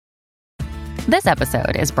This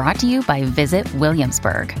episode is brought to you by Visit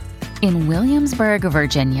Williamsburg. In Williamsburg,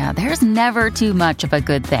 Virginia, there's never too much of a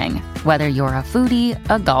good thing. Whether you're a foodie,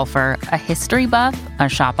 a golfer, a history buff, a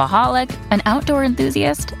shopaholic, an outdoor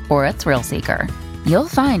enthusiast, or a thrill seeker, you'll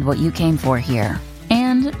find what you came for here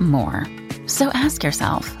and more. So ask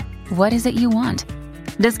yourself, what is it you want?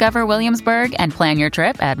 Discover Williamsburg and plan your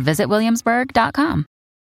trip at visitwilliamsburg.com.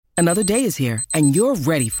 Another day is here, and you're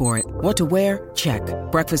ready for it. What to wear? Check.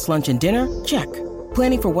 Breakfast, lunch, and dinner? Check.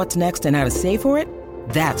 Planning for what's next and how to save for it?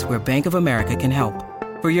 That's where Bank of America can help.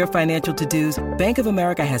 For your financial to-dos, Bank of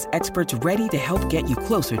America has experts ready to help get you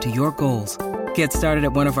closer to your goals. Get started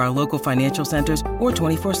at one of our local financial centers or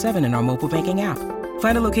 24/7 in our mobile banking app.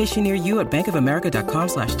 Find a location near you at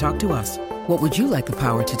bankofamerica.com/talktous. What would you like the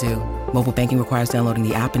power to do? Mobile banking requires downloading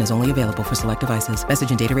the app and is only available for select devices. Message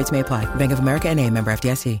and data rates may apply. Bank of America N.A., member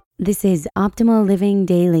FDIC. This is Optimal Living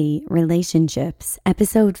Daily Relationships,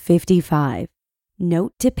 episode 55.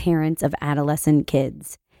 Note to parents of adolescent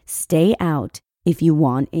kids: stay out if you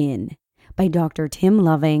want in, by Dr. Tim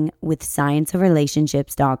Loving with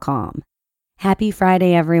scienceofrelationships.com. Happy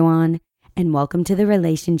Friday, everyone, and welcome to the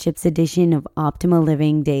Relationships edition of Optimal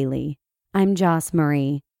Living Daily. I'm Joss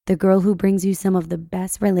Marie, the girl who brings you some of the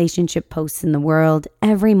best relationship posts in the world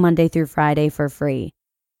every Monday through Friday for free.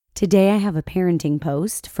 Today I have a parenting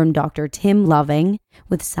post from Dr. Tim Loving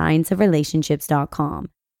with scienceofrelationships.com.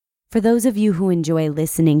 For those of you who enjoy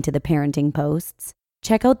listening to the parenting posts,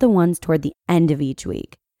 check out the ones toward the end of each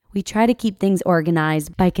week. We try to keep things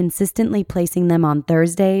organized by consistently placing them on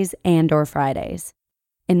Thursdays and/or Fridays.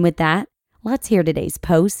 And with that, let's hear today's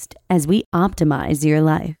post as we optimize your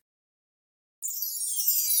life.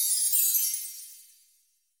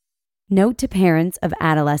 Note to parents of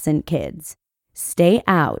adolescent kids: stay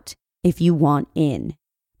out if you want in,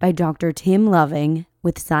 by Dr. Tim Loving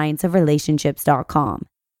with scienceofrelationships.com.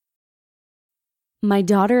 My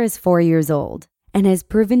daughter is 4 years old and has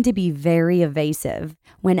proven to be very evasive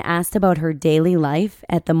when asked about her daily life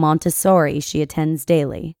at the Montessori she attends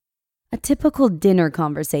daily. A typical dinner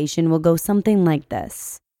conversation will go something like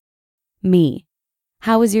this. Me: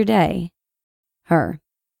 how was your day? Her: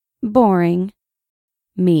 boring.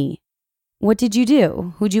 Me: what did you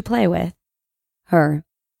do? Who'd you play with? Her: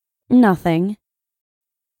 nothing.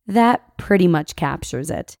 That pretty much captures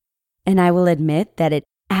it, and I will admit that it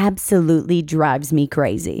absolutely drives me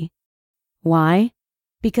crazy. Why?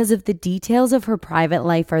 Because if the details of her private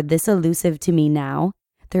life are this elusive to me now,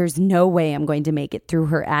 there's no way I'm going to make it through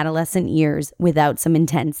her adolescent years without some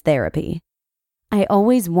intense therapy. I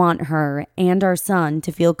always want her and our son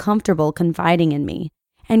to feel comfortable confiding in me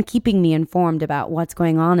and keeping me informed about what's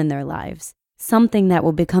going on in their lives, something that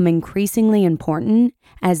will become increasingly important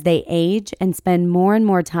as they age and spend more and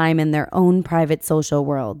more time in their own private social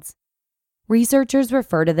worlds. Researchers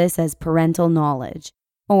refer to this as parental knowledge,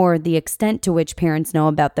 or the extent to which parents know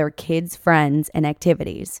about their kids' friends and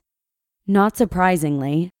activities. Not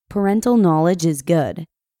surprisingly, parental knowledge is good.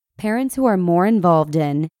 Parents who are more involved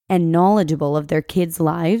in and knowledgeable of their kids'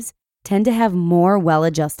 lives tend to have more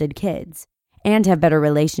well-adjusted kids and have better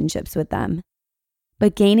relationships with them.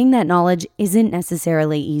 But gaining that knowledge isn't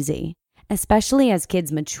necessarily easy, especially as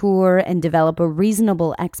kids mature and develop a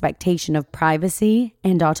reasonable expectation of privacy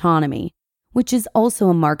and autonomy, which is also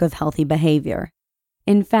a mark of healthy behavior.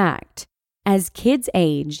 In fact, as kids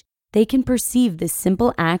age, they can perceive the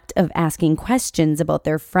simple act of asking questions about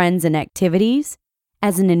their friends and activities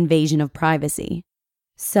as an invasion of privacy.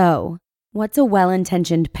 So, what's a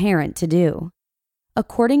well-intentioned parent to do?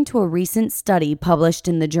 According to a recent study published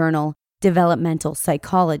in the journal Developmental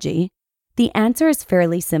Psychology, the answer is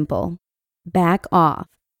fairly simple: back off.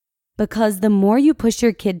 Because the more you push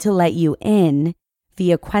your kid to let you in,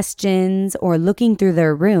 via questions or looking through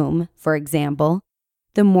their room, for example,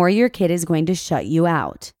 the more your kid is going to shut you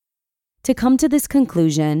out. To come to this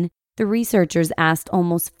conclusion, the researchers asked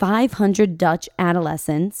almost 500 Dutch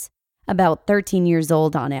adolescents, about 13 years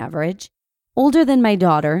old on average, older than my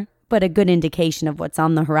daughter, but a good indication of what's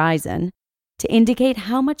on the horizon, to indicate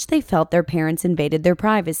how much they felt their parents invaded their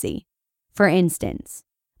privacy. For instance,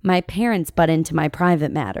 my parents butt into my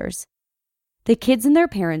private matters. The kids and their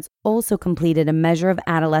parents also completed a measure of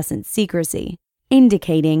adolescent secrecy,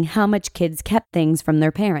 indicating how much kids kept things from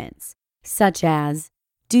their parents, such as,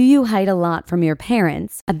 do you hide a lot from your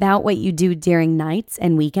parents about what you do during nights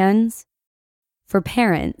and weekends? For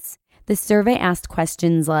parents, the survey asked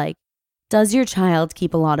questions like, does your child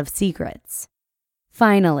keep a lot of secrets?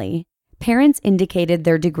 Finally, parents indicated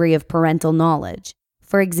their degree of parental knowledge.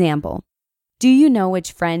 For example, do you know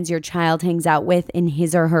which friends your child hangs out with in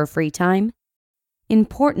his or her free time?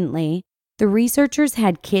 Importantly, The researchers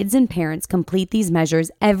had kids and parents complete these measures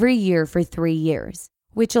every year for 3 years,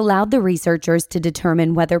 which allowed the researchers to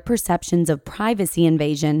determine whether perceptions of privacy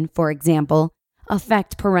invasion, for example,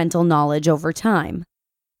 affect parental knowledge over time.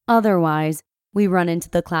 Otherwise, we run into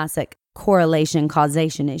the classic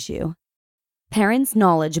correlation-causation issue. Parents'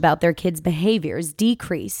 knowledge about their kids' behaviors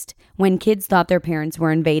decreased when kids thought their parents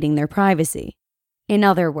were invading their privacy. In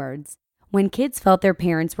other words, when kids felt their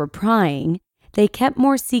parents were prying, they kept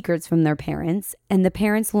more secrets from their parents, and the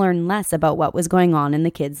parents learned less about what was going on in the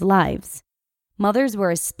kids' lives. Mothers were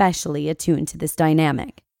especially attuned to this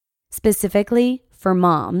dynamic. Specifically, for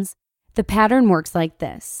moms, the pattern works like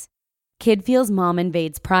this. Kid feels mom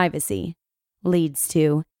invades privacy, leads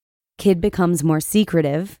to kid becomes more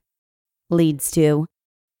secretive, leads to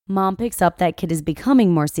mom picks up that kid is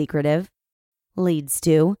becoming more secretive, leads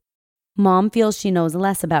to mom feels she knows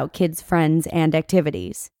less about kids' friends and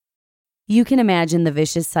activities. You can imagine the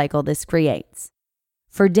vicious cycle this creates.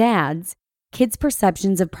 For dads, kids'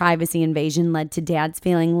 perceptions of privacy invasion led to dads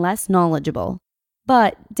feeling less knowledgeable,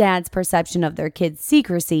 but dads' perception of their kids'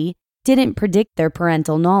 secrecy didn't predict their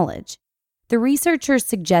parental knowledge. The researchers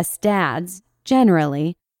suggest dads,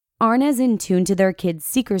 generally, aren't as in tune to their kids'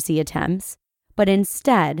 secrecy attempts, but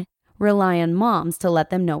instead rely on moms to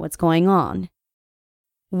let them know what's going on.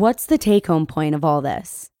 What's the take-home point of all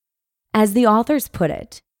this? As the authors put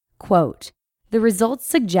it, quote, the results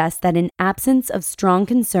suggest that in absence of strong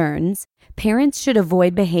concerns, parents should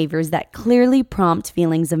avoid behaviors that clearly prompt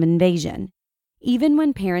feelings of invasion. Even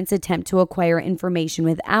when parents attempt to acquire information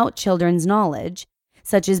without children's knowledge,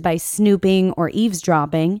 such as by snooping or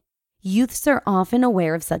eavesdropping, youths are often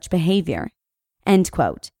aware of such behavior. End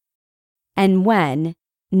quote. And when,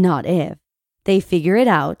 not if, they figure it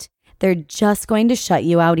out, they're just going to shut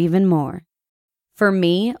you out even more. For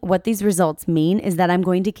me, what these results mean is that I'm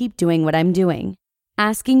going to keep doing what I'm doing,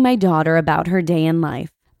 asking my daughter about her day in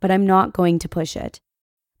life, but I'm not going to push it.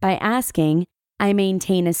 By asking, I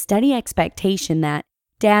maintain a steady expectation that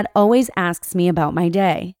Dad always asks me about my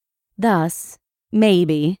day. Thus,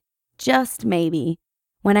 maybe, just maybe,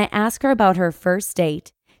 when I ask her about her first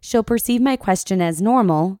date, she'll perceive my question as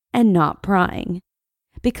normal and not prying.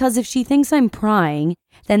 Because if she thinks I'm prying,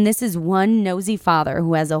 then this is one nosy father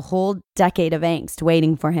who has a whole decade of angst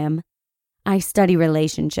waiting for him. I study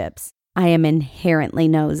relationships. I am inherently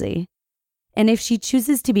nosy. And if she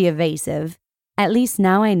chooses to be evasive, at least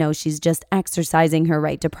now I know she's just exercising her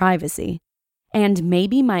right to privacy. And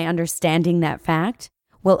maybe my understanding that fact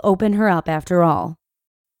will open her up after all.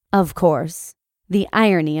 Of course, the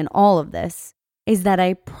irony in all of this is that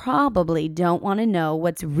I probably don't want to know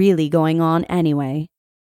what's really going on anyway.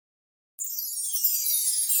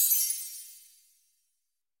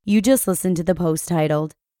 You just listened to the post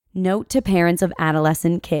titled, Note to Parents of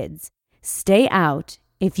Adolescent Kids, Stay Out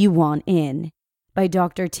If You Want In, by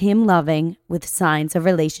Dr. Tim Loving with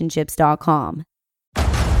ScienceOfRelationships.com.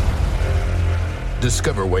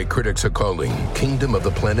 Discover why critics are calling Kingdom of the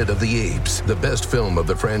Planet of the Apes the best film of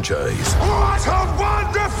the franchise. What a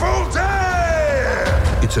wonderful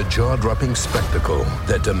day! It's a jaw-dropping spectacle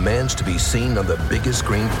that demands to be seen on the biggest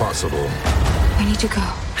screen possible. We need to go.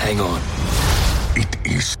 Hang on. It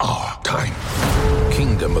is our time.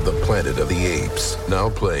 Kingdom of the Planet of the Apes. Now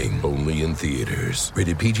playing only in theaters.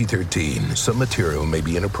 Rated PG-13. Some material may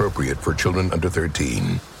be inappropriate for children under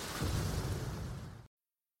 13.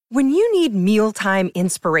 When you need mealtime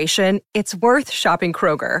inspiration, it's worth shopping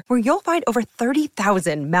Kroger, where you'll find over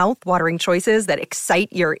 30,000 mouth-watering choices that excite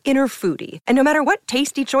your inner foodie. And no matter what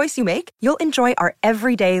tasty choice you make, you'll enjoy our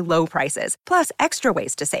everyday low prices, plus extra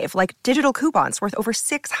ways to save, like digital coupons worth over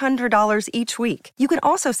 $600 each week. You can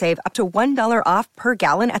also save up to $1 off per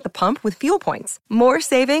gallon at the pump with fuel points. More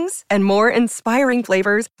savings and more inspiring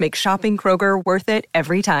flavors make shopping Kroger worth it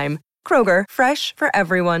every time. Kroger, fresh for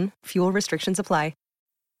everyone. Fuel restrictions apply.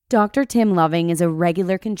 Dr. Tim Loving is a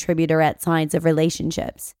regular contributor at Science of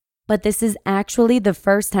Relationships, but this is actually the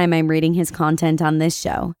first time I'm reading his content on this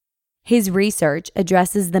show. His research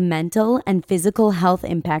addresses the mental and physical health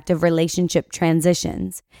impact of relationship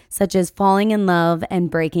transitions, such as falling in love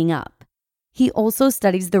and breaking up. He also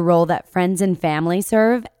studies the role that friends and family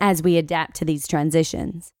serve as we adapt to these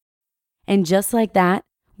transitions. And just like that,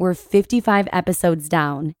 we're 55 episodes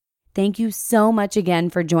down. Thank you so much again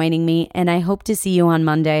for joining me, and I hope to see you on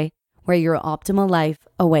Monday, where your optimal life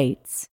awaits.